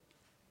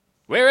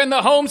We're in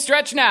the home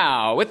stretch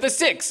now with the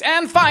 6th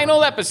and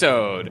final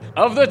episode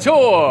of the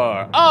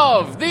Tour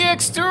of the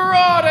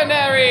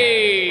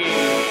Extraordinary.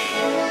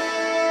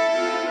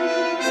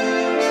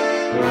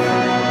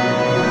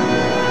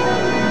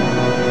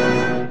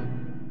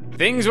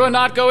 Things were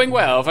not going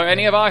well for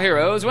any of our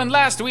heroes when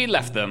last we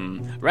left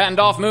them.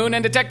 Randolph Moon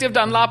and Detective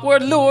Dunlop were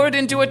lured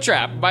into a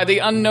trap by the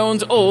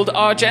unknown's old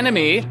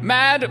archenemy,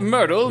 Mad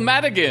Myrtle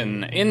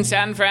Madigan, in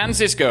San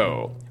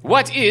Francisco.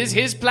 What is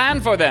his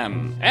plan for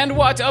them? And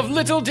what of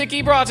little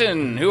Dickie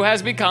Broughton, who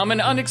has become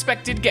an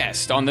unexpected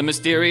guest on the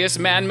mysterious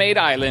man-made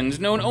island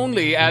known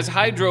only as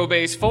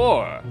Hydrobase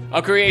 4?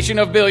 A creation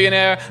of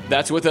billionaire,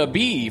 that's with a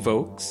B,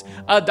 folks,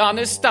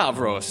 Adonis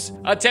Stavros.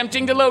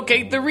 Attempting to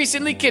locate the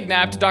recently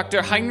kidnapped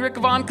Dr. Heinrich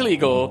von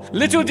Kliegel,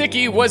 little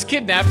Dickie was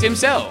kidnapped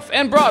himself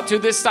and brought to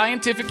this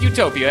scientific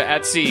utopia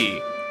at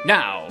sea.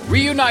 Now,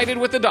 reunited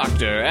with the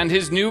Doctor and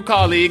his new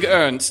colleague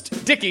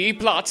Ernst, Dickie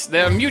plots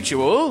their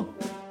mutual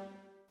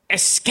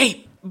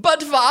escape.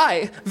 But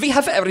why? We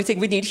have everything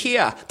we need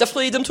here. The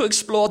freedom to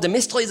explore the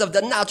mysteries of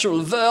the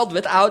natural world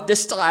without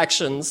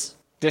distractions.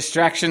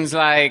 Distractions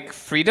like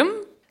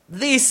freedom?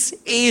 This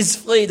is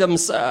freedom,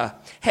 sir.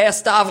 Herr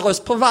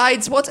Stavros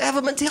provides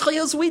whatever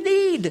materials we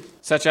need.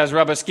 Such as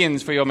rubber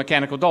skins for your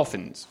mechanical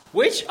dolphins.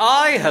 Which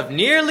I have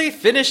nearly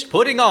finished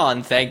putting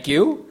on, thank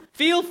you.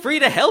 Feel free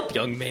to help,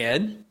 young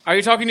man. Are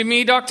you talking to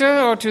me,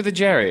 Doctor, or to the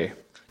Jerry?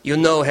 You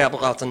know, Herr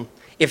Broughton,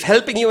 if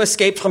helping you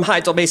escape from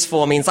Hydrobase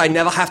 4 means I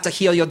never have to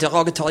hear your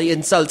derogatory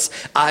insults,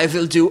 I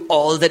will do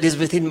all that is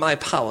within my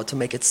power to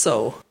make it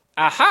so.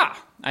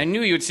 Aha! I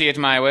knew you'd see it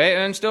my way,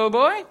 Ernst, old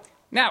boy.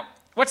 Now,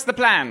 what's the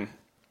plan?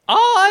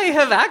 I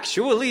have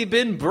actually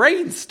been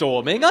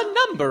brainstorming a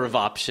number of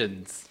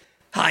options.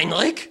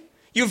 Heinrich?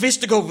 You wish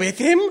to go with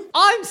him?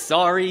 I'm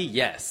sorry,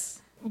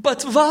 yes.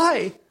 But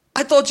why?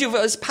 I thought you were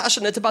as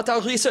passionate about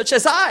our research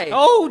as I.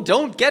 Oh,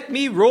 don't get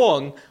me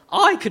wrong.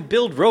 I could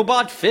build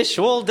robot fish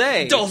all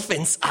day.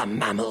 Dolphins are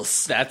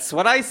mammals. That's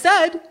what I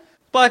said.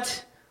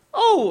 But,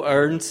 oh,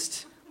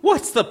 Ernst,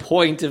 what's the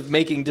point of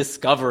making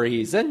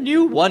discoveries and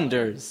new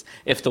wonders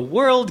if the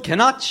world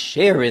cannot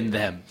share in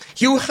them?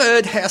 You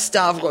heard, Herr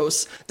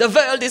Stavros. The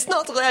world is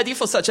not ready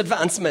for such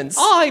advancements.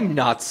 I'm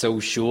not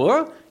so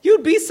sure.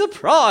 You'd be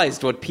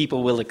surprised what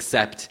people will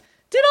accept.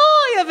 Did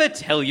I ever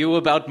tell you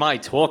about my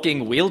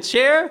talking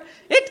wheelchair?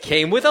 It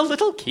came with a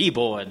little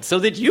keyboard so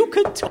that you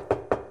could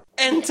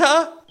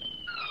Enter.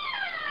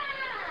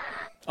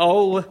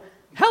 Oh,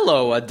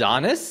 hello,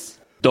 Adonis.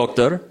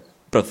 Doctor,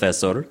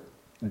 Professor,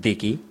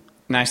 Dickie.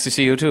 Nice to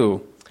see you,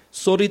 too.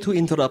 Sorry to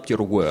interrupt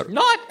your work.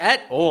 Not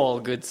at all,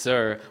 good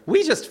sir.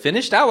 We just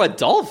finished our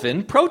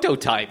dolphin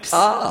prototypes.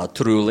 Ah,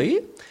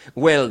 truly?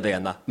 Well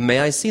then, may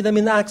I see them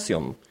in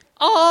action?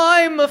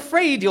 I'm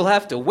afraid you'll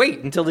have to wait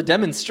until the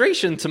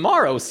demonstration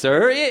tomorrow,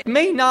 sir. It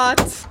may not...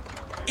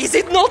 Is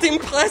it not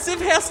impressive,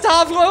 Herr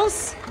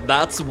Stavros?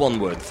 That's one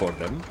word for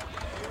them.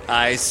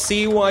 I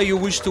see why you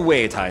wish to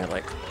wait,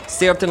 Heinrich.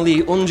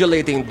 Certainly,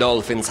 undulating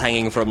dolphins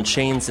hanging from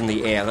chains in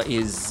the air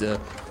is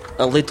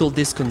a little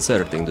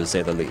disconcerting, to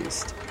say the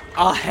least.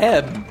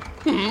 Ahem.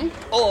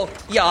 Oh,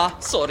 yeah,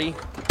 sorry.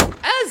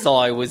 As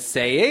I was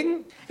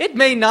saying, it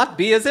may not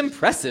be as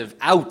impressive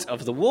out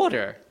of the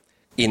water.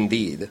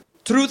 Indeed.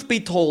 Truth be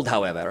told,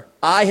 however,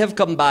 I have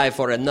come by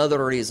for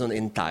another reason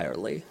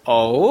entirely.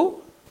 Oh?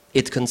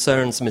 It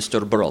concerns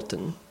Mr.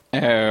 Broughton.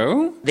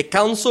 Oh? The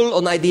Council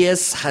on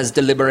Ideas has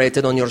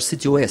deliberated on your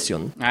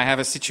situation. I have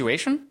a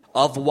situation?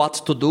 Of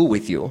what to do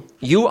with you.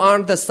 You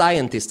aren't a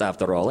scientist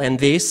after all, and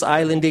this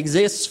island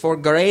exists for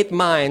great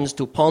minds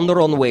to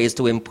ponder on ways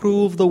to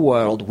improve the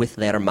world with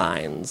their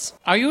minds.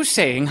 Are you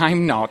saying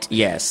I'm not?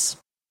 Yes.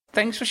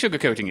 Thanks for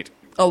sugarcoating it.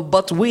 Oh,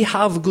 but we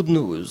have good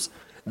news.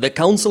 The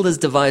Council has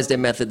devised a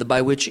method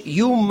by which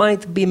you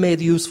might be made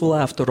useful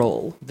after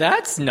all.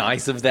 That's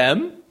nice of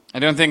them. I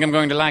don't think I'm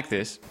going to like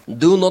this.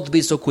 Do not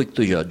be so quick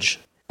to judge.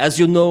 As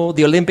you know,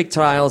 the Olympic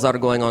trials are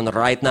going on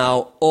right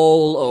now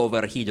all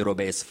over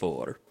Hydrobase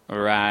 4.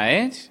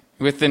 Right.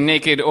 With the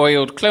naked,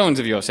 oiled clones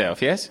of yourself,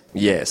 yes?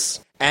 Yes.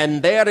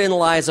 And therein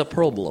lies a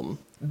problem.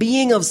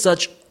 Being of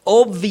such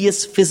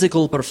obvious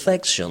physical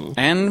perfection,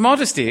 And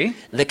modesty?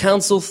 the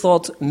Council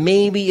thought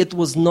maybe it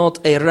was not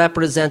a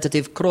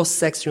representative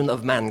cross-section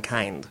of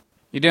mankind.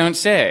 You don't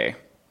say.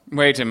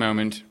 Wait a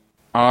moment.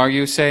 Are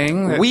you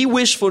saying that... We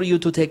wish for you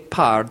to take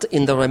part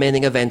in the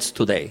remaining events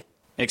today.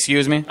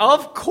 Excuse me?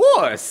 Of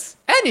course.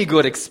 Any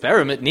good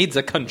experiment needs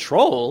a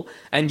control,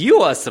 and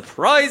you are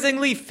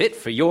surprisingly fit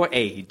for your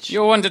age.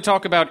 You're one to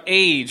talk about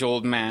age,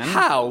 old man.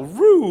 How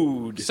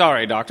rude.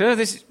 Sorry, Doctor.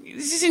 This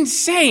is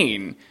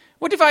insane.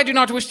 What if I do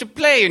not wish to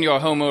play in your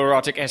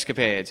homoerotic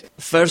escapades?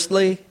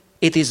 Firstly,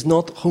 it is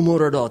not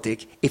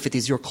homoerotic if it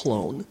is your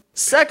clone.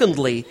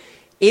 Secondly,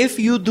 if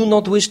you do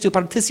not wish to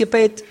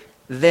participate,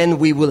 then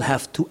we will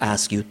have to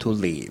ask you to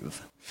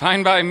leave.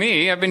 Fine by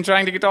me. I've been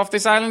trying to get off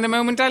this island the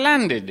moment I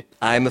landed.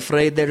 I'm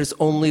afraid there is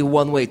only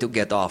one way to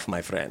get off,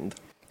 my friend.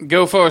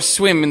 Go for a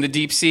swim in the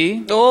deep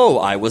sea? Oh,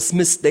 I was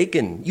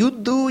mistaken. You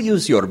do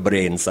use your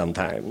brain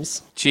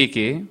sometimes.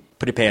 Cheeky.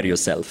 Prepare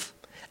yourself.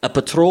 A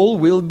patrol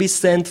will be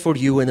sent for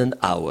you in an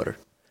hour.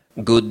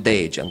 Good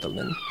day,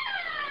 gentlemen.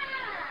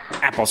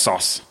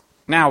 Applesauce.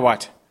 Now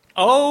what?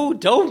 Oh,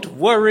 don't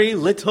worry,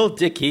 little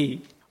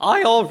Dickie.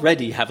 I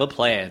already have a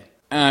plan.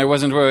 I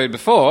wasn't worried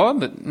before,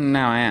 but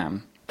now I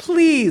am.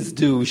 Please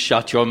do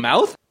shut your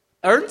mouth.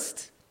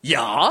 Ernst?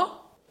 Ja?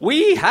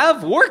 We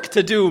have work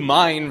to do,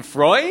 mein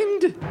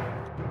Freund.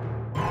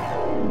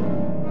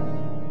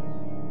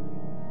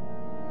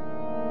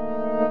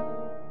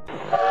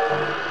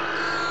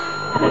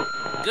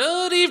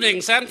 Good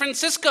evening, San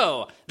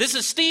Francisco. This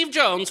is Steve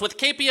Jones with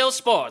KPO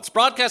Sports,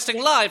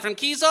 broadcasting live from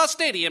Kezar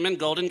Stadium in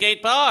Golden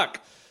Gate Park.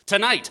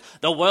 Tonight,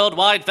 the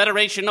Worldwide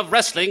Federation of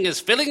Wrestling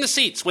is filling the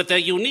seats with their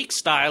unique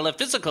style of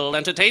physical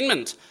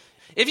entertainment.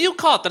 If you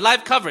caught the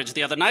live coverage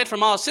the other night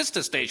from our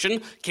sister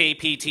station,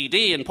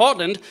 KPTD in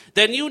Portland,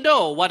 then you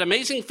know what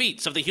amazing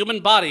feats of the human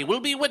body will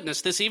be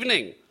witnessed this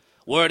evening.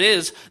 Word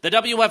is, the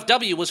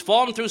WFW was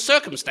formed through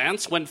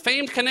circumstance when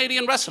famed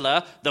Canadian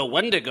wrestler, the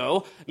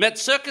Wendigo, met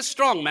circus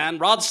strongman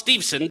Rod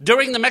Stevenson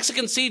during the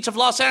Mexican siege of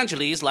Los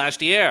Angeles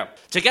last year.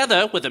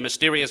 Together with a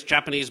mysterious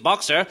Japanese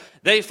boxer,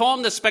 they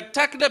formed the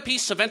spectacular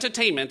piece of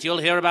entertainment you'll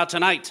hear about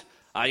tonight.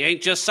 I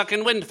ain't just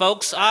sucking wind,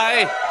 folks.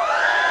 The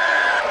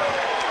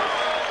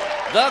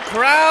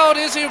crowd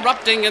is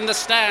erupting in the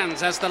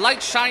stands as the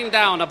lights shine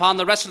down upon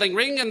the wrestling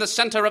ring in the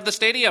center of the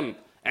stadium.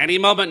 Any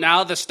moment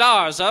now, the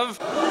stars of...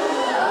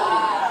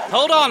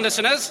 Hold on,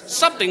 listeners.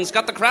 Something's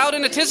got the crowd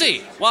in a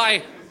tizzy.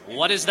 Why,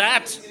 what is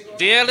that?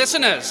 Dear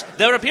listeners,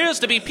 there appears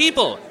to be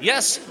people.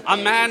 Yes, a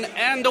man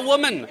and a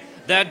woman.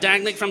 They're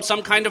dangling from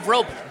some kind of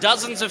rope,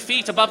 dozens of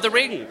feet above the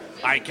ring.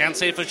 I can't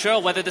say for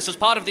sure whether this is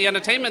part of the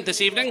entertainment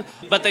this evening,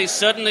 but they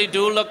certainly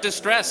do look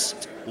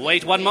distressed.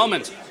 Wait one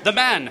moment. The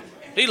man,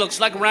 he looks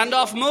like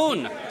Randolph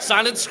Moon,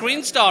 silent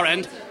screen star,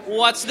 and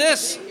what's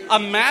this? A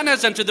man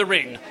has entered the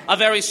ring. A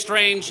very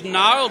strange,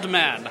 gnarled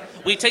man.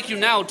 We take you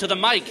now to the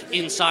mic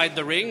inside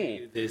the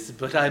ring.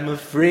 But I'm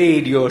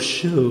afraid your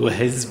show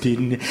has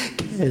been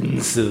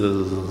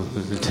cancelled.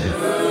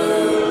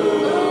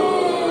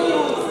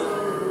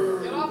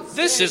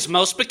 This is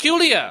most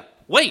peculiar.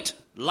 Wait,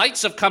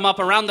 lights have come up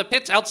around the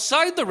pit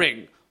outside the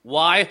ring.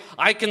 Why,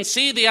 I can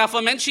see the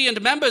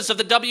aforementioned members of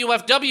the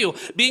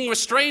WFW being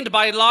restrained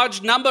by a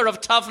large number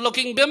of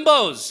tough-looking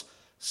bimbos.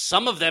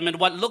 Some of them in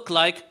what look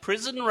like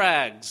prison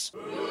rags.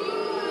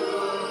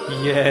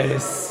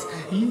 Yes.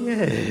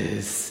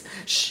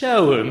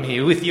 Shower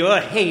me with your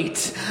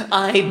hate.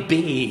 I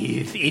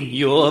bathe in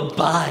your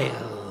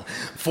bile.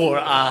 For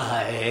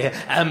I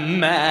am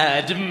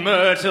Mad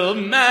Myrtle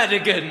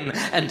Madigan,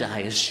 and I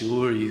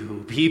assure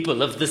you,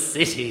 people of the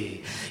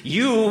city,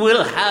 you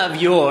will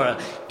have your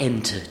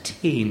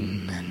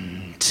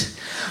entertainment.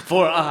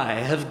 For I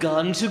have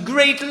gone to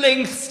great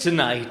lengths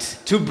tonight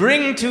to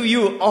bring to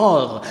you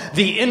all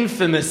the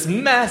infamous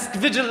masked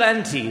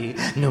vigilante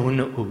known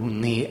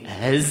only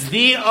as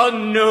the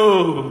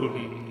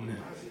Unknown.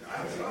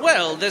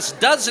 Well, this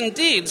does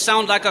indeed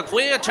sound like a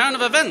queer turn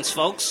of events,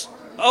 folks.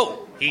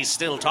 Oh, he's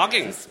still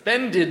talking.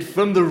 Suspended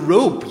from the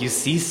rope you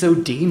see so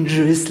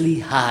dangerously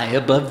high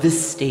above the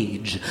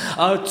stage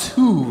are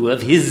two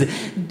of his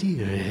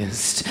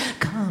dearest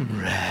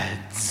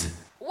comrades.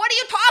 What are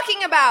you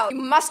talking about?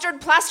 You mustard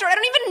plaster? I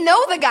don't even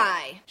know the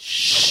guy.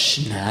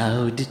 Shh,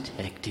 now,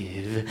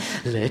 detective.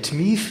 Let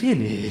me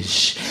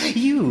finish.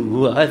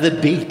 You are the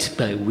bait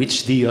by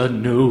which the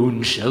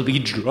Unknown shall be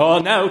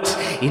drawn out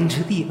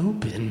into the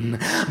open.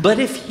 But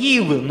if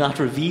he will not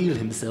reveal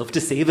himself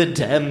to save a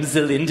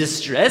damsel in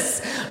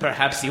distress,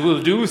 perhaps he will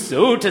do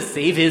so to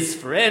save his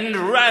friend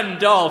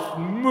Randolph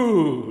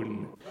Moon.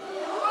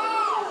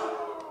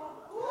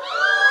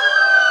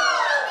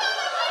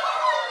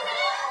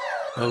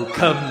 Oh,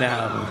 come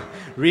now.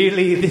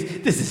 Really?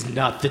 This is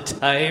not the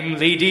time,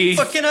 ladies.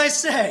 What can I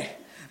say?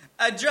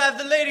 I drive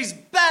the ladies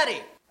batty.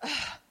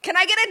 Can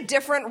I get a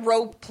different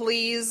rope,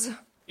 please?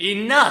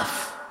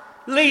 Enough!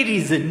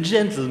 Ladies and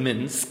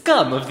gentlemen,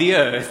 scum of the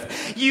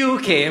earth,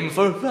 you came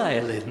for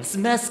violence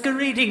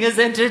masquerading as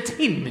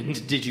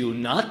entertainment, did you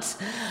not?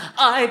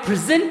 I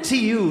present to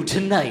you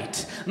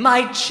tonight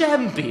my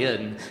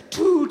champion,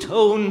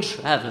 Two-Tone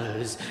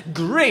Travers,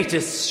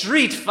 greatest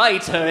street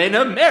fighter in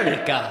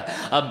America,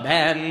 a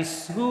man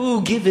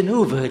so given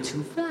over to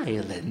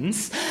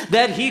violence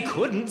that he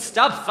couldn't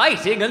stop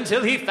fighting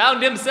until he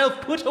found himself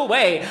put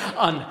away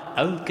on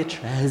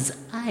Alcatraz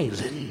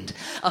Island,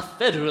 a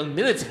federal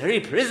military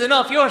prison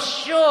off your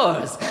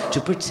shores,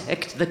 to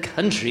protect the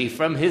country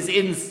from his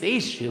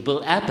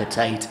insatiable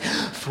appetite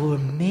for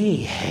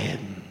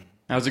mayhem.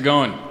 How's it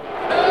going?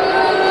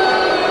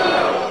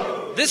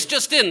 This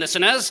just in,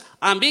 listeners.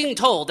 I'm being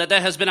told that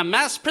there has been a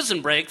mass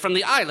prison break from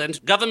the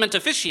island. Government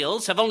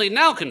officials have only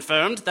now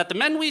confirmed that the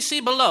men we see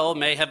below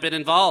may have been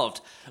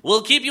involved.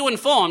 We'll keep you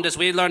informed as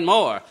we learn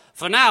more.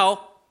 For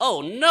now,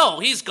 oh no,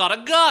 he's got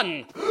a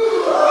gun!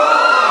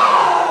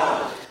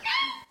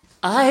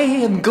 I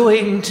am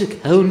going to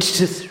count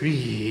to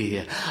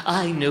 3.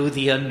 I know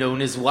the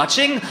unknown is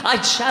watching. I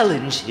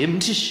challenge him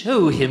to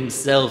show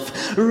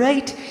himself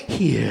right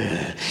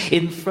here,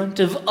 in front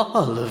of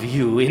all of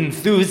you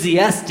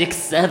enthusiastic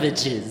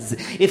savages.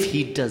 If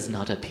he does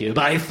not appear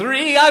by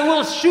 3, I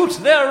will shoot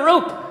their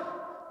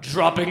rope,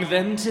 dropping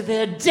them to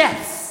their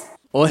deaths.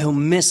 Or he'll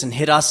miss and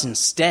hit us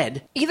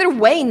instead. Either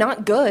way,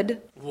 not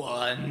good.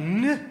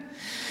 1,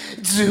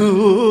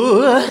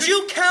 2... Could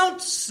you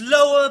count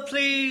slower,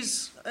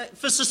 please?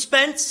 For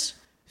suspense?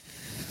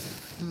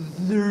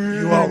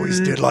 You always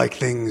did like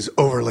things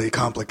overly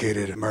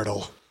complicated,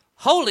 Myrtle.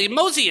 Holy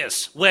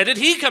Mosius! Where did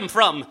he come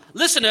from?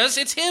 Listeners,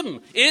 it's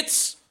him.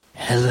 It's...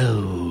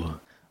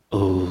 Hello,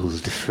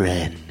 old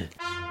friend.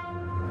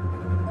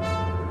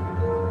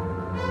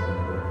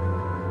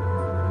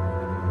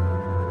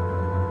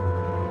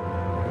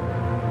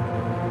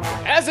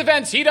 As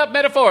events heat up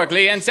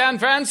metaphorically in San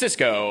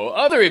Francisco,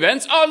 other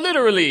events are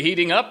literally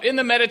heating up in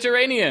the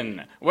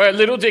Mediterranean, where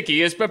Little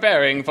Dicky is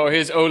preparing for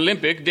his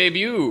Olympic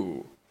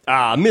debut.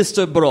 Ah,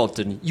 Mr.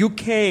 Broughton, you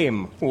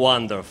came.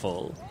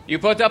 Wonderful. You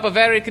put up a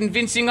very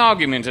convincing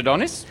argument,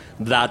 Adonis.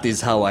 That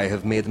is how I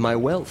have made my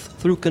wealth,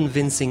 through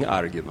convincing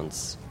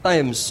arguments. I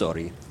am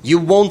sorry. You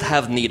won't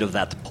have need of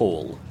that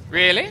pole.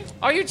 Really?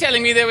 Are you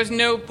telling me there was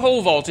no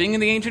pole vaulting in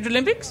the ancient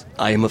Olympics?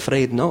 I am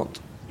afraid not.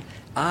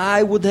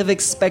 I would have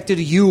expected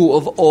you,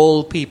 of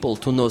all people,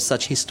 to know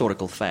such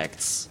historical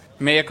facts.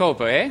 Mea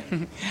culpa, eh?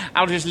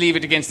 I'll just leave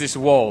it against this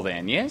wall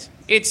then, yes?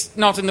 It's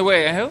not in the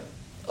way, I hope?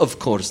 Of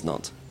course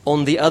not.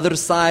 On the other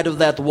side of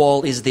that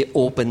wall is the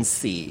open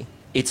sea.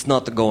 It's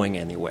not going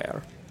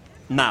anywhere.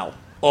 Now,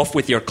 off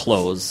with your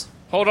clothes.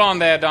 Hold on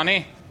there,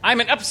 Donny.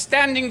 I'm an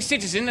upstanding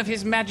citizen of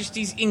His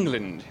Majesty's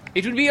England.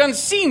 It would be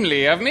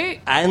unseemly of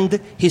me... And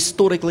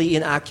historically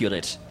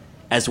inaccurate,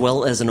 as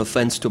well as an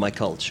offense to my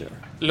culture.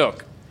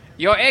 Look,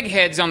 your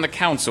eggheads on the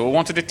council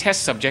wanted a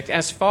test subject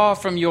as far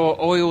from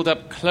your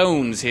oiled-up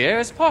clones here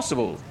as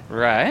possible,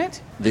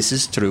 right? This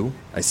is true.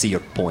 I see your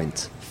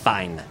point.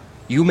 Fine.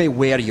 You may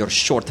wear your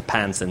short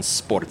pants and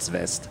sports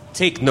vest.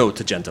 Take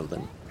note,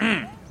 gentlemen.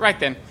 Right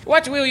then.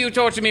 What will you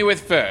torture me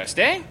with first,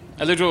 eh?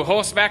 A little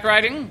horseback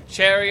riding?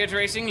 Chariot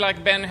racing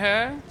like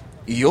Ben-Hur?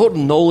 Your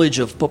knowledge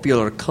of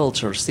popular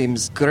culture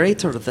seems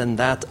greater than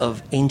that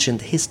of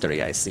ancient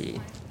history, I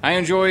see. I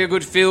enjoy a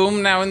good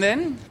film now and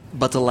then.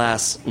 But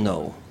alas,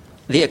 no.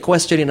 The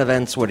equestrian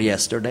events were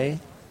yesterday.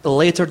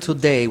 Later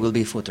today will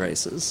be foot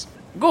races.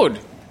 Good.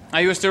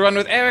 I used to run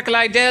with Eric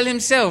Liddell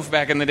himself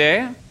back in the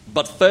day.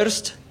 But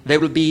first, there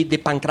will be the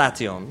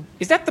Pancration.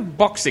 Is that the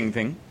boxing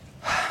thing?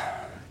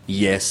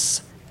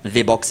 Yes,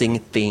 the boxing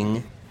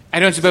thing.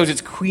 I don't suppose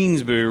it's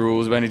Queensberry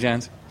rules by any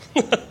chance?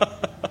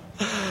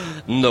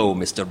 No,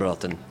 Mr.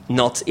 Broughton,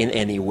 not in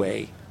any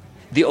way.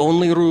 The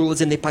only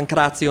rules in the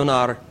Pancration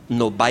are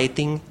no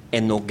biting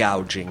and no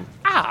gouging.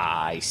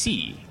 Ah, I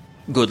see.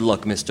 Good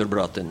luck, Mr.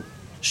 Broughton.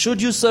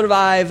 Should you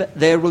survive,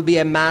 there will be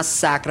a mass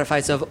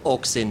sacrifice of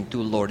oxen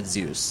to Lord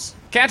Zeus.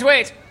 Can't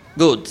wait.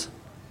 Good.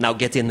 Now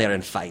get in there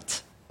and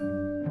fight.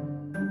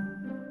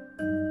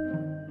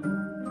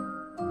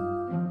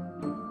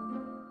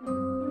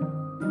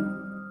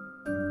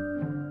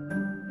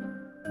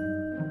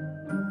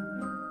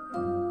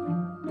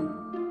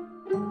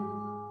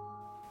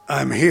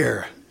 I'm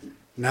here.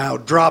 Now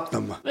drop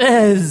them.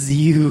 As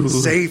you...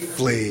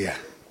 Safely.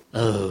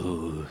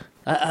 Oh,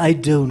 I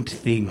don't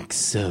think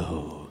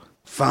so.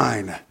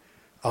 Fine.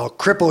 I'll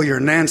cripple your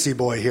Nancy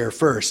boy here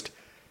first.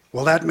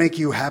 Will that make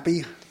you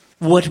happy?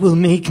 What will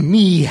make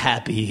me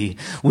happy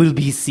will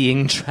be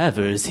seeing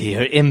Travers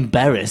here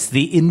embarrass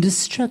the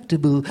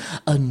indestructible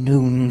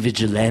unknown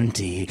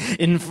vigilante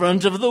in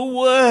front of the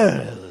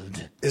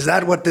world. Is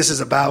that what this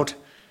is about?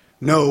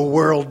 No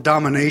world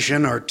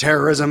domination or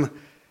terrorism?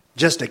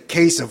 Just a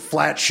case of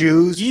flat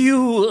shoes?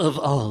 You, of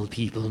all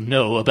people,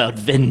 know about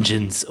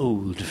vengeance,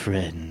 old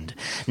friend.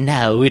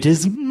 Now it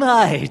is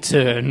my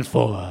turn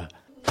for...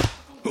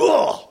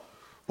 Oh!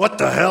 What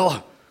the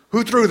hell?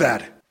 Who threw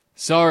that?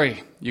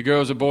 Sorry, you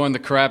girls are boring the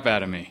crap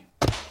out of me.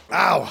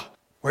 Ow!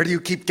 Where do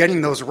you keep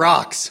getting those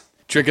rocks?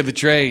 Trick of the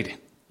trade.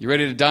 You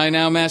ready to die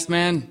now, masked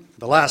man?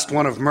 The last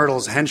one of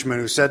Myrtle's henchmen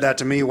who said that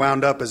to me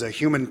wound up as a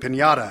human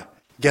piñata.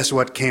 Guess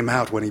what came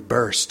out when he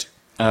burst?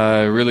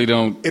 I really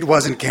don't... It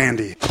wasn't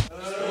candy.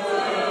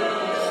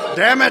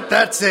 Damn it,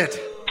 that's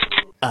it!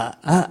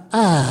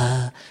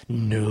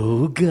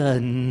 No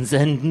guns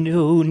and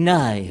no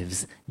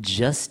knives,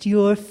 just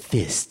your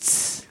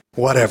fists.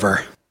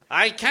 Whatever.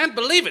 I can't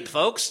believe it,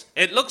 folks.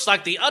 It looks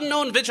like the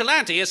unknown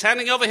vigilante is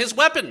handing over his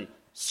weapon.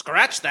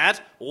 Scratch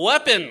that.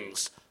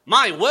 Weapons.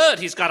 My word,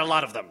 he's got a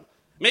lot of them.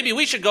 Maybe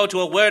we should go to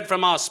a word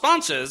from our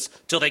sponsors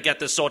till they get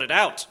this sorted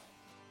out.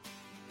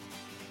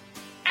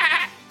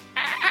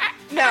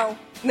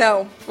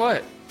 No.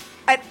 What?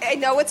 I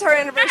know it's our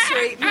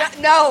anniversary.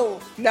 No.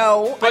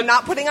 I'm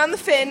not putting on the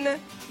fin.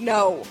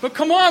 No. But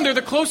come on, they're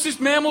the closest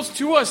mammals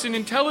to us in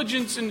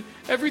intelligence and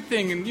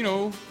everything, and, you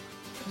know...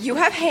 You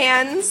have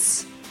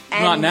hands.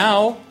 And... Not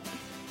now.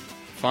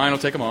 Fine, I'll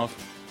take them off.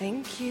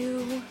 Thank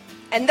you.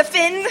 And the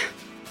fin.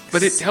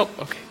 But it helped...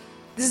 Okay.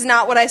 This is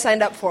not what I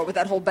signed up for with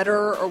that whole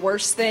better or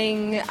worse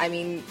thing. I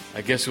mean,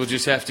 I guess we'll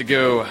just have to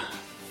go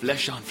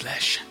flesh on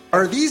flesh.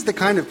 Are these the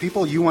kind of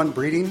people you want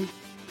breeding?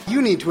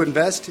 You need to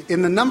invest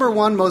in the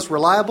 #1 most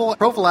reliable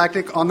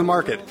prophylactic on the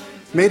market,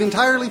 made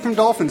entirely from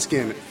dolphin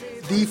skin,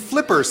 the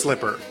Flipper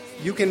Slipper.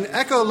 You can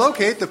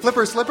echolocate the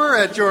Flipper Slipper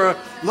at your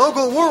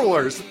local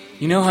Woolworths.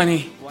 You know,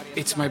 honey,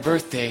 it's my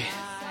birthday.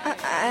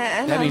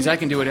 That means I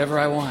can do whatever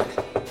I want.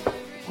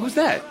 Who's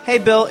that? Hey,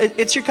 Bill,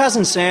 it's your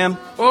cousin Sam.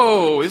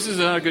 Oh, this is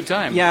a good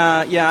time.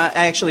 Yeah,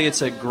 actually,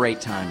 it's a great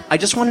time. I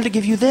just wanted to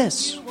give you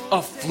this.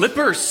 A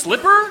Flipper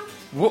Slipper?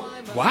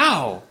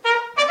 Wow.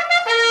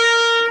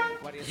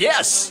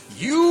 Yes,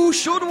 you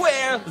should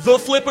wear the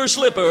Flipper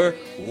Slipper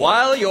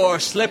while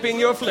you're slipping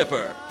your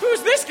flipper.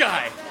 Who's this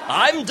guy?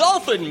 I'm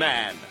Dolphin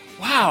Man.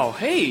 Wow,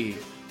 hey.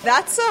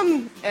 that's,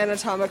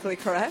 anatomically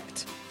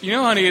correct. You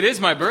know, honey, it is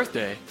my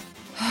birthday.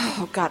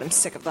 Oh, God, I'm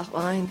sick of that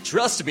line.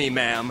 Trust me,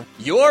 ma'am,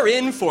 you're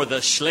in for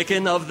the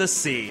schlicken of the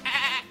sea.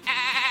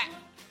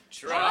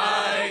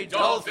 Try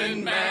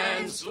Dolphin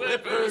Man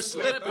Slipper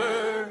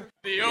Slipper.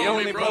 The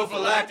only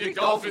prophylactic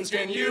dolphins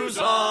can use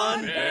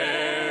on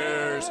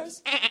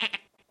bears.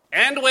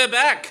 And we're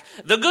back.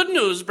 The good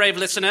news, brave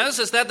listeners,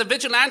 is that the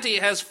vigilante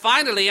has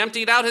finally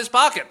emptied out his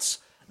pockets.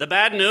 The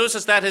bad news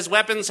is that his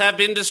weapons have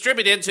been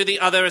distributed to the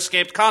other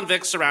escaped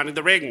convicts surrounding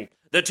the ring.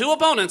 The two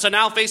opponents are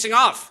now facing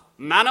off.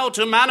 Mano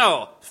to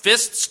mano.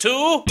 Fists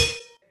to...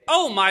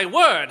 Oh, my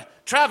word!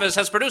 Travers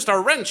has produced a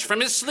wrench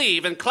from his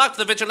sleeve and clocked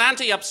the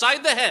vigilante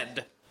upside the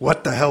head.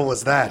 What the hell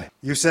was that?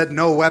 You said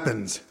no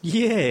weapons.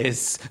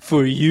 Yes,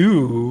 for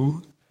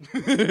you.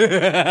 Why,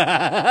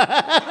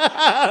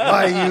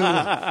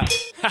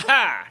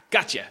 Ha!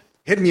 Gotcha.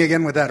 hit me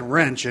again with that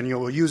wrench and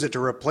you'll use it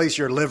to replace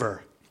your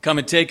liver. Come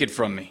and take it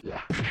from me.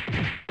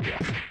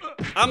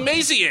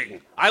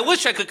 Amazing! I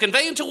wish I could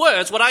convey into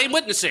words what I am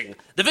witnessing.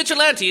 The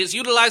vigilante is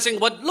utilizing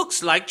what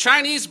looks like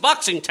Chinese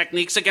boxing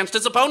techniques against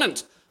his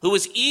opponent, who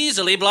is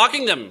easily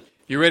blocking them.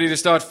 You ready to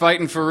start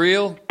fighting for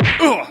real?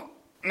 Ugh,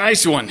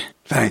 nice one.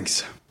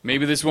 Thanks.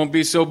 Maybe this won't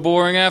be so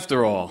boring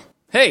after all.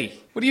 Hey,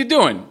 what are you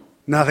doing?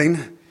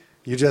 Nothing.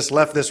 You just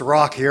left this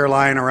rock here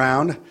lying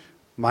around.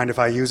 Mind if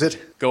I use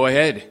it? Go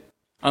ahead.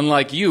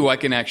 Unlike you, I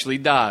can actually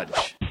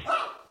dodge.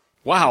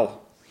 Wow,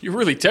 you're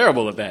really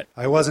terrible at that.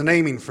 I wasn't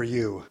aiming for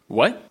you.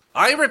 What?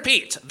 I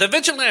repeat, the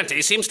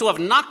vigilante seems to have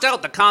knocked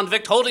out the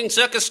convict holding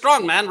circus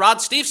strongman Rod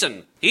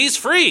Stevenson. He's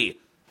free.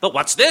 But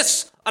what's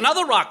this?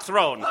 Another rock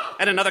thrown,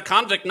 and another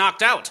convict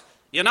knocked out.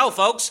 You know,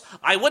 folks,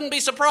 I wouldn't be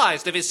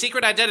surprised if his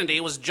secret identity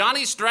was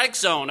Johnny Strike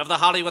Zone of the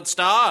Hollywood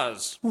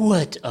Stars.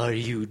 What are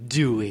you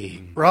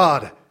doing?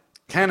 Rod,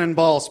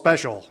 Cannonball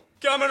Special.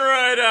 Coming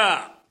right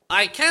up.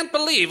 I can't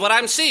believe what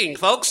I'm seeing,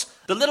 folks.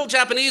 The little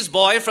Japanese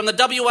boy from the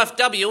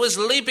WFW is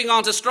leaping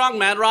onto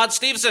strongman Rod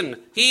Stevenson.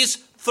 He's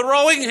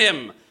throwing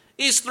him.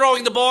 He's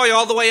throwing the boy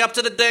all the way up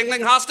to the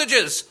dangling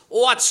hostages.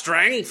 What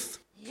strength!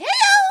 Hello!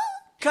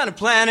 What kind of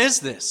plan is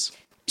this?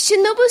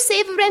 Shinobu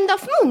save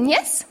Randolph Moon,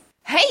 yes?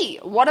 Hey,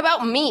 what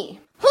about me?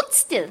 Hold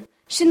still.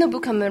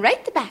 Shinobu coming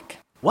right back.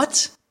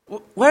 What?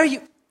 Where are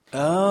you?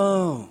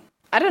 Oh.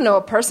 I didn't know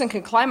a person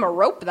could climb a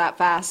rope that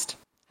fast.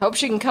 Hope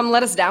she can come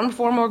let us down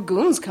before more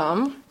goons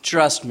come.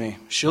 Trust me,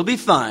 she'll be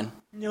fine.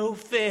 No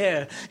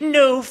fair.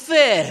 No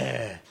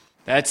fair.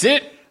 That's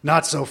it?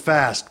 Not so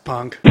fast,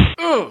 punk.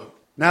 Ugh.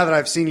 Now that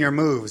I've seen your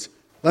moves,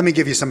 let me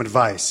give you some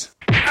advice.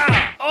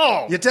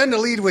 Oh! You tend to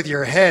lead with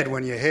your head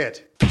when you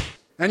hit.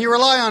 And you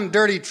rely on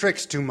dirty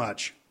tricks too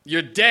much.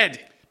 You're dead.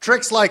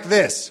 Tricks like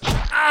this.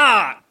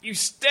 Ah! You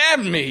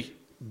stabbed me.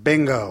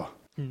 Bingo.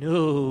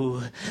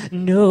 No.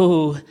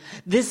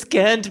 This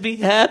can't be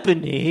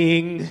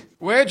happening.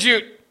 Where'd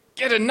you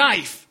get a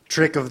knife?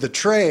 Trick of the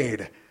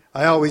trade.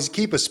 I always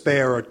keep a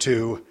spare or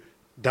two.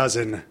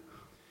 Dozen.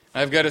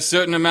 I've got a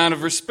certain amount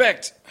of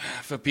respect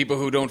for people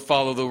who don't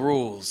follow the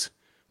rules.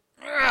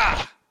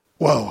 Ah!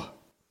 Whoa.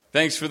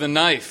 Thanks for the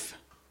knife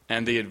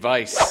and the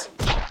advice.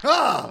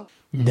 Ah!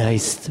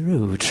 Nice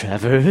throw,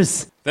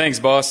 Travers. Thanks,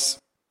 boss.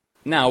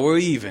 Now we're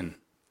even.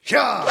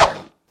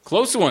 Hyah!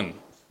 Close one.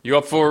 You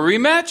up for a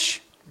rematch?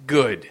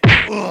 Good.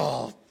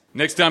 Ugh.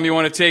 Next time you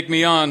want to take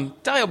me on,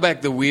 dial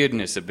back the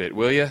weirdness a bit,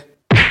 will ya?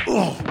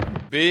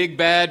 Big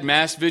bad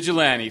masked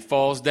vigilante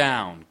falls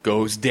down,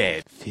 goes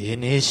dead.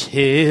 Finish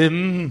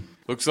him.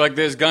 Looks like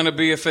there's gonna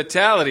be a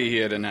fatality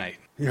here tonight.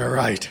 You're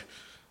right.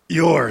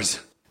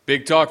 Yours.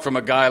 Big talk from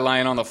a guy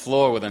lying on the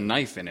floor with a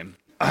knife in him.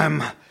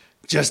 I'm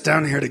just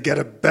down here to get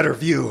a better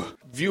view.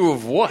 View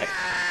of what?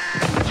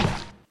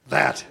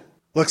 That.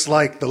 Looks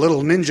like the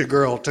little ninja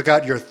girl took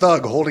out your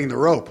thug holding the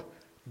rope.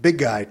 Big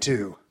guy,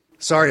 too.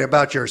 Sorry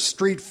about your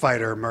street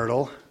fighter,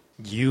 Myrtle.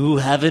 You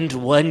haven't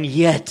won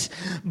yet.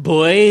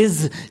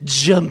 Boys,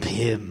 jump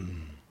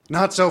him.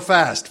 Not so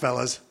fast,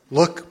 fellas.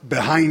 Look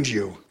behind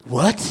you.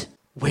 What?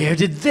 Where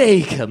did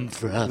they come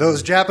from?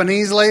 Those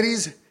Japanese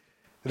ladies?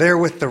 They're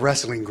with the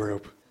wrestling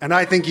group. And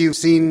I think you've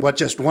seen what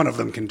just one of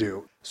them can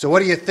do. So what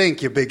do you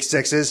think, you big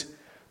sixes?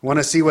 Want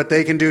to see what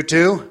they can do,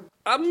 too?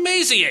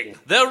 Amazing!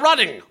 They're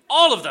running,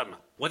 all of them.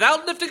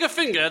 Without lifting a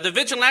finger, the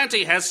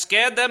vigilante has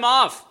scared them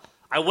off.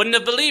 I wouldn't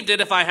have believed it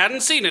if I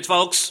hadn't seen it,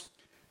 folks.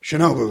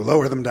 Shinobu,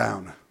 lower them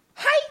down.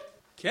 Hi.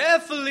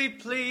 Carefully,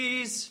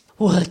 please.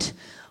 What?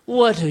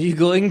 What are you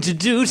going to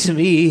do to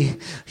me?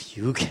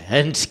 You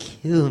can't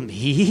kill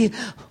me,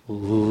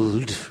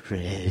 old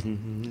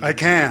friend. I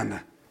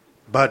can,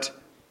 but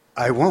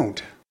I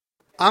won't.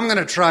 I'm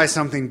gonna try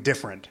something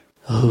different.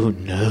 Oh,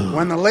 no.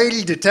 When the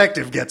lady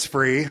detective gets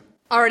free...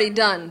 Already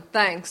done,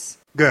 thanks.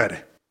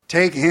 Good.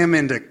 Take him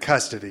into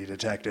custody,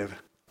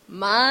 detective.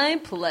 My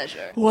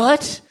pleasure.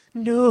 What?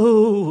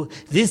 No,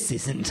 this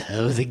isn't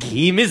how the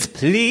game is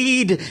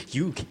played.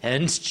 You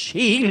can't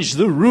change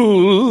the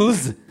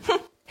rules.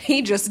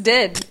 He just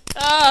did.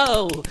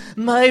 Ow,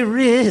 my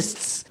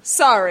wrists.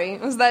 Sorry,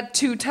 was that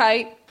too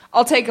tight?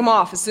 I'll take him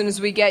off as soon as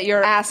we get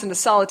your ass into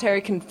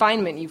solitary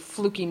confinement, you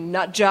fluky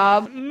nut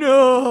job.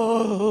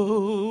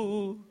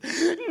 No.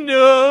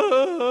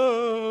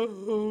 No.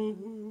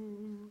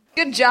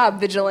 Good job,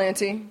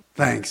 Vigilante.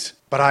 Thanks,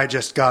 but I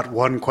just got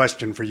one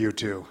question for you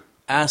two.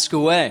 Ask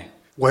away.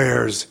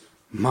 Where's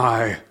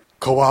my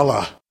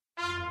koala?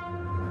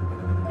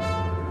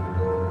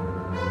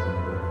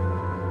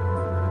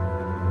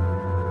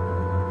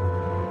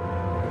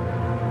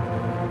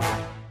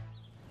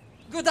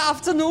 Good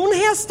afternoon,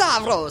 Herr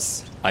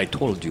Stavros. I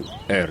told you,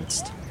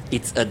 Ernst.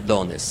 It's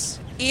Adonis.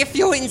 If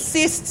you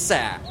insist,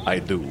 sir. I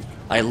do.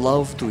 I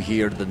love to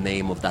hear the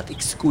name of that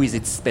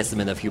exquisite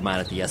specimen of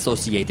humanity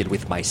associated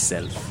with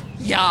myself.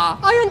 Yeah,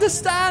 I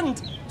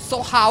understand.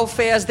 So how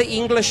fares the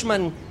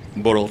Englishman?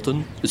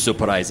 Burleton,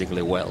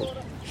 surprisingly well.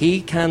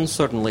 He can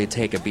certainly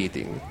take a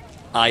beating.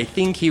 I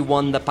think he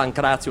won the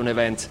Pancration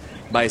event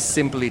by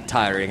simply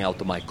tiring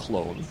out my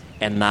clone.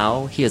 And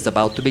now he is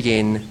about to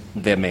begin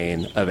the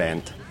main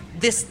event.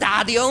 The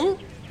stadium?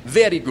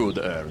 Very good,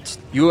 Ernst.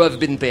 You have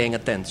been paying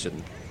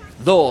attention.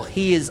 Though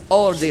he has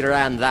already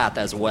ran that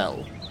as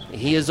well.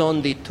 He is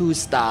on the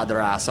two-star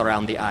race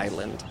around the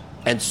island.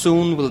 And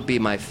soon will be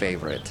my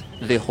favorite,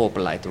 the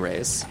Hoplite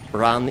race,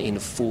 run in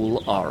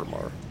full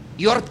armor.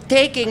 You're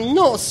taking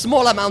no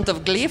small amount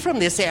of glee from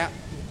this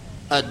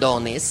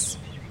Adonis.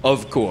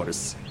 Of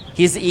course.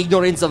 His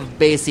ignorance of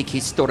basic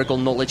historical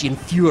knowledge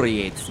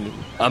infuriates me.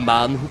 A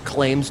man who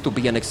claims to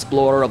be an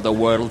explorer of the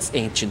world's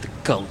ancient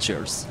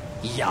cultures.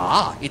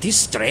 Yeah, it is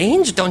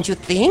strange, don't you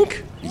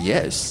think?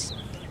 Yes.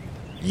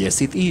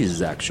 Yes, it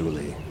is,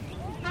 actually.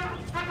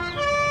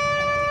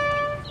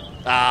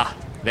 Ah,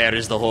 there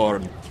is the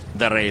horn.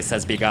 The race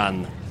has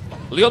begun.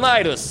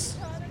 Leonidas!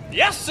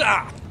 Yes,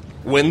 sir!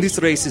 When this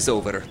race is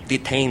over,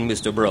 detain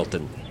Mr.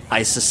 Burleton.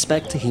 I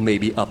suspect he may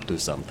be up to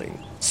something.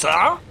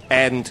 Sir?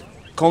 And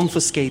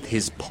confiscate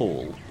his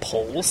pole.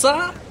 Pole,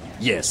 sir?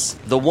 Yes,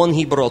 the one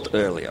he brought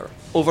earlier,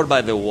 over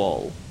by the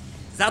wall.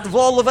 That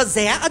wall over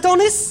there,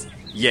 Adonis?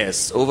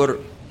 Yes, over...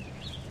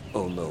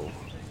 Oh no.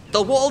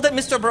 The wall that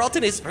Mr.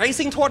 Burleton is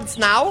racing towards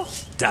now?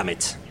 Damn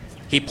it.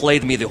 He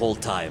played me the whole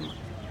time.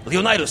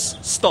 Leonidas,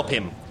 stop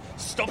him.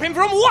 Stop him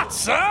from what,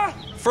 sir?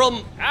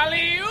 From...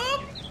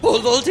 Alley-oop! pole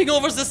vaulting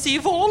over the sea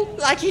wall,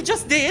 like he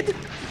just did?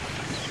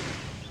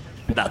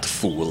 That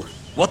fool.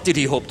 What did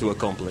he hope to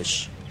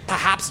accomplish?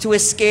 Perhaps to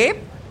escape?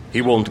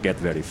 He won't get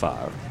very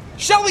far.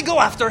 Shall we go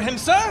after him,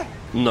 sir?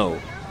 No.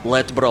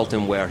 Let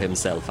Burleton wear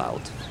himself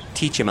out.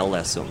 Teach him a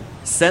lesson.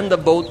 Send a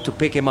boat to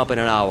pick him up in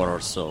an hour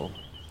or so.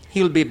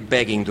 He'll be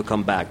begging to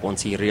come back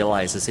once he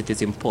realizes it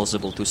is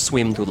impossible to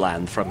swim to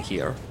land from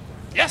here.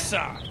 Yes,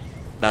 sir.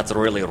 That's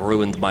really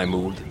ruined my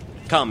mood.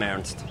 Come,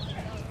 Ernst.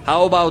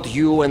 How about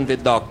you and the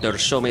doctor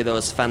show me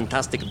those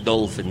fantastic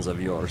dolphins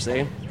of yours,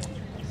 eh?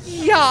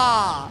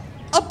 Yeah,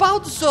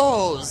 about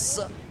those.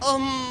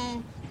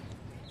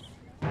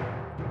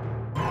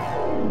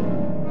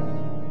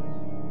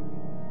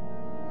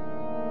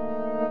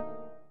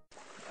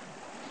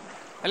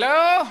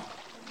 Hello?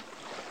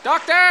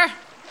 Doctor?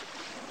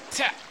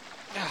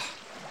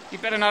 You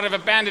better not have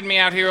abandoned me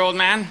out here, old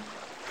man.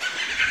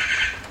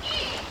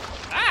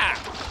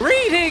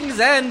 Greetings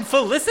and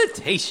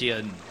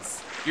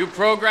felicitations. You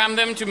programmed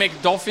them to make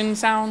dolphin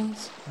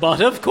sounds? But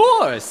of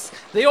course,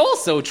 they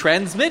also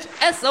transmit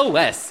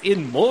SOS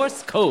in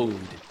Morse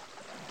code.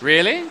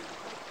 Really?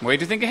 Way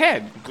to think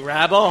ahead.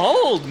 Grab a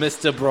hold,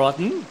 Mr.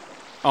 Broughton.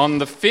 On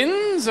the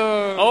fins,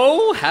 or...?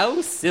 Oh,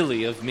 how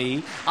silly of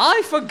me.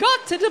 I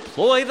forgot to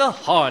deploy the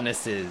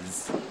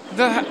harnesses.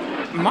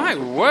 My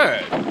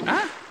word.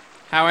 Huh?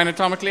 How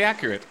anatomically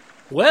accurate.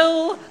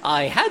 Well,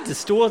 I had to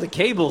store the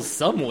cables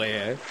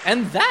somewhere,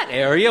 and that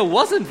area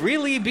wasn't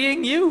really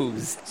being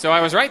used. So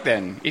I was right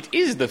then. It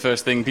is the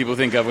first thing people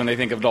think of when they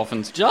think of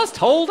dolphins. Just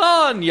hold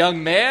on,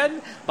 young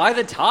man. By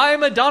the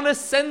time Adonis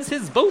sends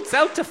his boats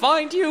out to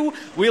find you,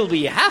 we'll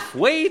be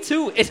halfway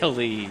to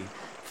Italy.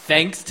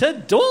 Thanks to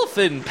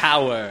dolphin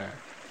power.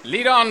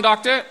 Lead on,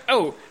 Doctor.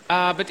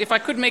 But if I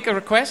could make a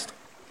request,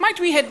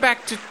 might we head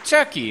back to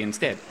Turkey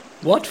instead?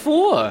 What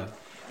for?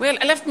 Well,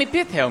 I left my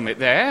pith helmet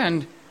there,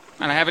 and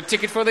I have a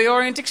ticket for the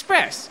Orient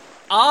Express.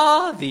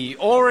 Ah, the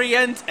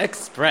Orient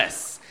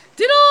Express.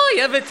 Did I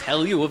ever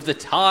tell you of the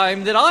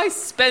time that I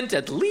spent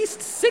at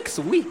least 6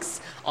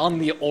 weeks on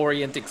the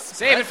Orient Express?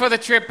 Save it for the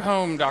trip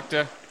home,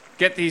 Doctor.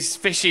 Get these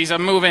fishies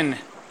a-moving.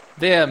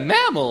 They're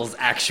mammals,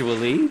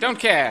 actually. Don't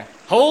care.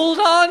 Hold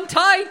on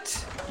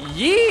tight!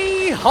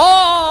 Yee-haw!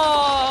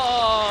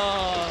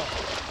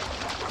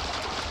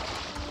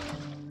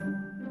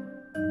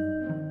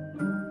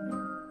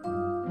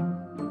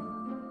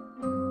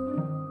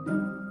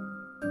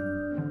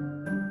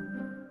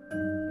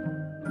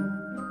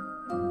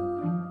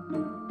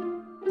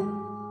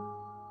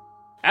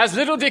 As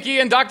Little Dicky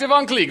and Dr.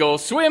 Von Kleagle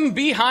swim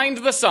behind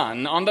the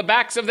sun on the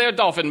backs of their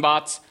dolphin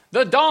bots,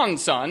 the dawn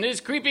sun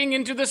is creeping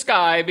into the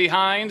sky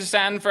behind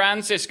San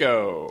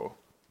Francisco.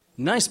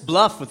 Nice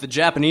bluff with the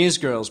Japanese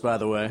girls, by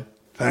the way.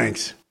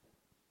 Thanks.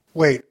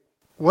 Wait,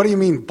 what do you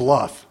mean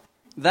bluff?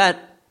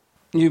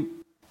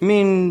 You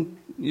mean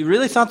you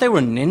really thought they were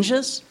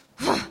ninjas?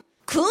 Kun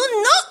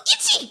no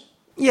ichi!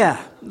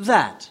 Yeah,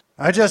 that.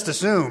 I just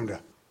assumed.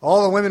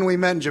 All the women we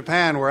met in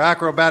Japan were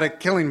acrobatic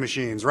killing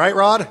machines, right,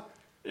 Rod?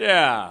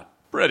 Yeah,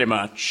 pretty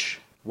much.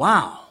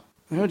 Wow.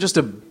 They were just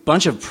a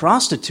bunch of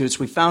prostitutes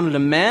we found in a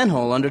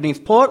manhole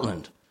underneath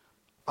Portland.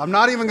 I'm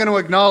not even going to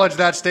acknowledge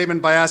that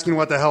statement by asking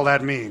what the hell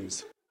that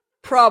means.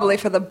 Probably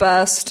for the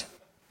best.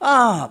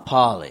 Ah,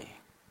 Polly.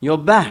 You're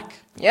back.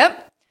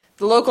 Yep.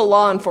 The local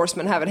law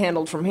enforcement have it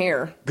handled from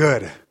here.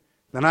 Good.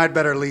 Then I'd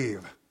better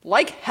leave.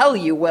 Like hell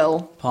you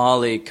will.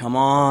 Polly, come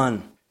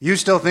on. You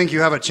still think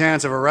you have a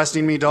chance of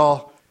arresting me,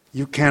 doll?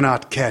 You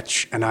cannot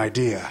catch an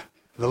idea.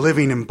 The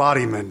living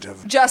embodiment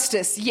of...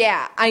 Justice,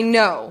 yeah, I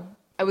know.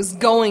 I was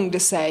going to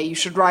say you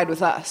should ride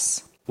with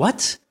us.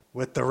 What?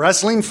 With the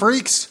wrestling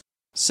freaks?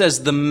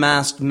 Says the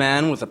masked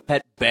man with a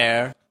pet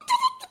bear.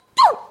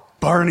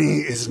 Barney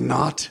is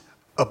not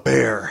a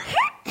bear.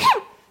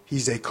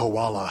 He's a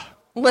koala.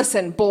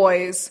 Listen,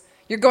 boys,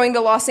 you're going to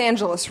Los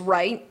Angeles,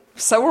 right?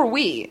 So are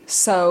we.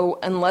 So,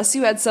 unless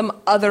you had some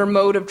other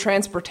mode of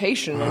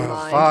transportation in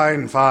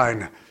mind...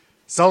 Fine.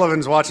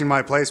 Sullivan's watching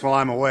my place while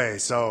I'm away,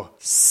 so...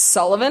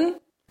 Sullivan?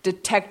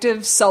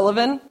 Detective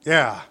Sullivan?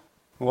 Yeah.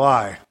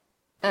 Why?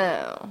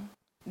 Oh.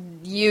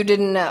 You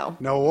didn't know.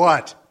 Know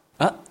what?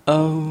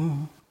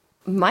 Uh-oh.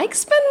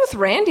 Mike's been with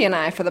Randy and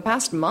I for the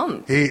past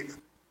month.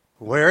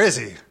 Where is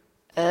he?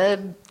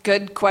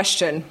 Good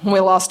question. We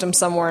lost him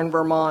somewhere in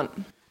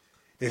Vermont.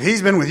 If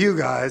he's been with you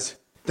guys,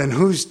 then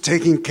who's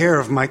taking care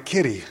of my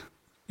kitty?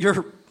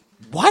 You're...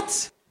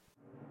 what?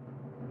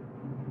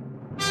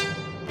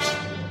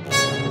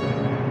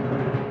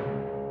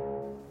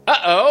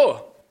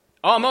 Uh-oh!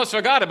 Almost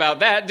forgot about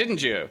that,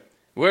 didn't you?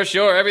 We're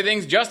sure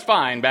everything's just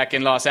fine back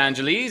in Los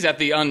Angeles at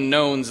the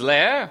Unknown's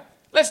lair.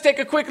 Let's take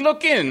a quick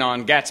look in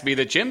on Gatsby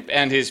the Chimp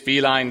and his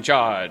feline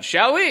charge,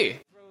 shall we?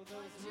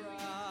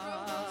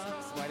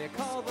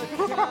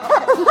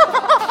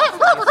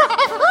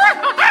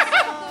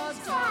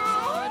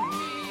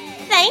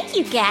 Thank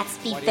you,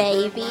 Gatsby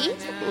baby.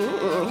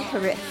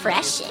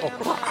 Refreshing.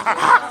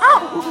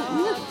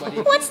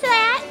 What's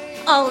that?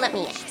 Oh, let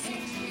me ask.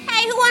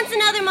 Hey, who wants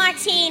another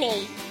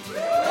martini?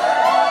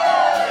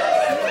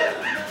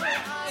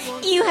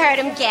 You heard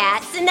him,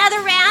 Gats. Another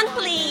round,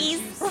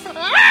 please.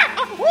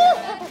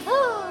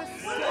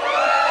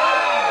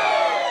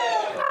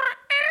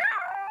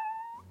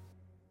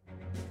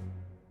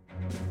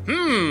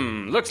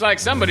 Looks like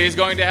somebody's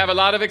going to have a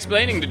lot of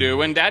explaining to do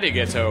when Daddy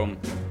gets home.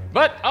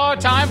 But our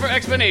time for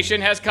explanation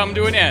has come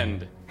to an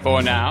end.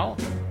 For now,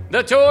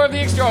 the tour of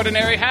the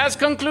extraordinary has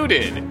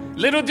concluded.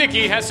 Little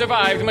Dicky has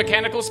survived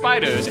mechanical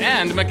spiders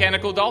and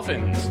mechanical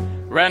dolphins.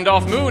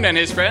 Randolph Moon and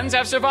his friends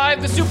have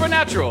survived the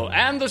supernatural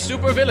and the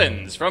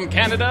supervillains from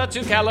Canada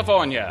to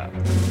California.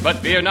 But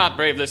fear not,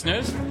 brave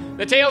listeners.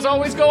 The tales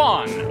always go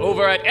on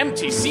over at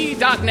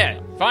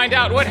mtc.net. Find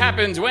out what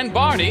happens when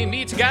Barney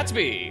meets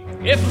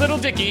Gatsby. If Little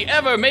Dicky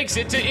ever makes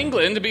it to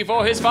England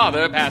before his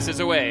father passes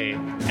away.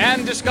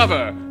 And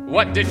discover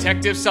what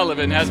Detective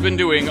Sullivan has been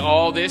doing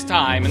all this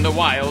time in the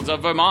wilds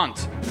of Vermont.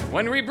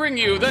 When we bring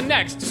you the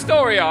next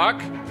story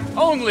arc,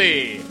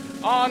 only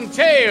on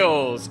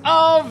Tales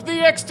of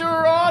the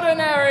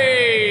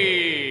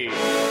Extraordinary!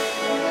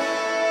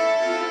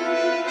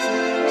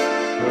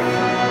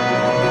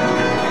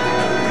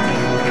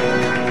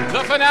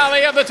 The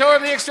finale of the Tour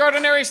of the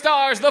Extraordinary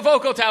stars the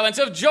vocal talents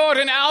of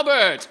Jordan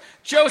Albert,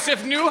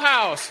 Joseph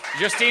Newhouse,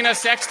 Justina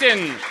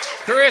Sexton,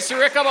 Chris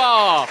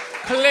Rickaball,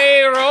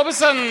 Clay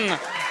Robeson,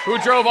 who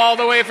drove all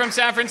the way from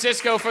San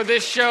Francisco for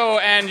this show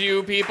and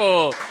you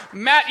people,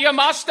 Matt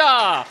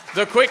Yamashita,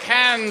 the quick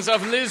hands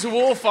of Liz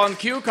Wolfe on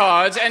cue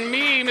cards, and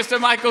me,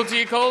 Mr. Michael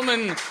T.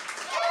 Coleman.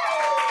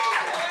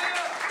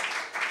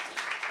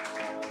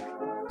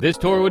 This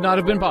tour would not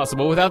have been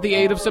possible without the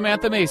aid of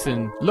Samantha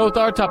Mason,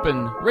 Lothar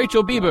Tuppen,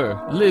 Rachel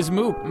Bieber, Liz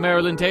Moop,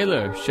 Marilyn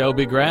Taylor,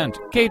 Shelby Grant,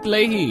 Kate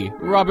Leahy,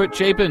 Robert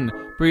Chapin,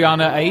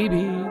 Brianna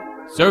Aiby,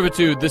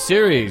 Servitude, the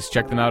series,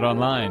 check them out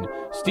online,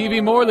 Stevie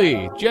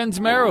Morley,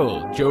 Jens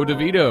Merrill, Joe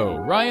DeVito,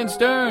 Ryan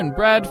Stern,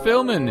 Brad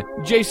Philman,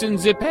 Jason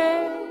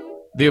Zippe,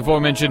 the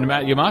aforementioned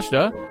Matt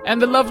Yamashita,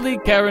 and the lovely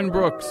Karen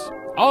Brooks,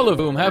 all of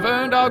whom have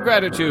earned our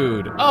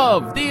gratitude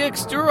of the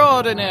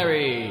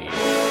extraordinary.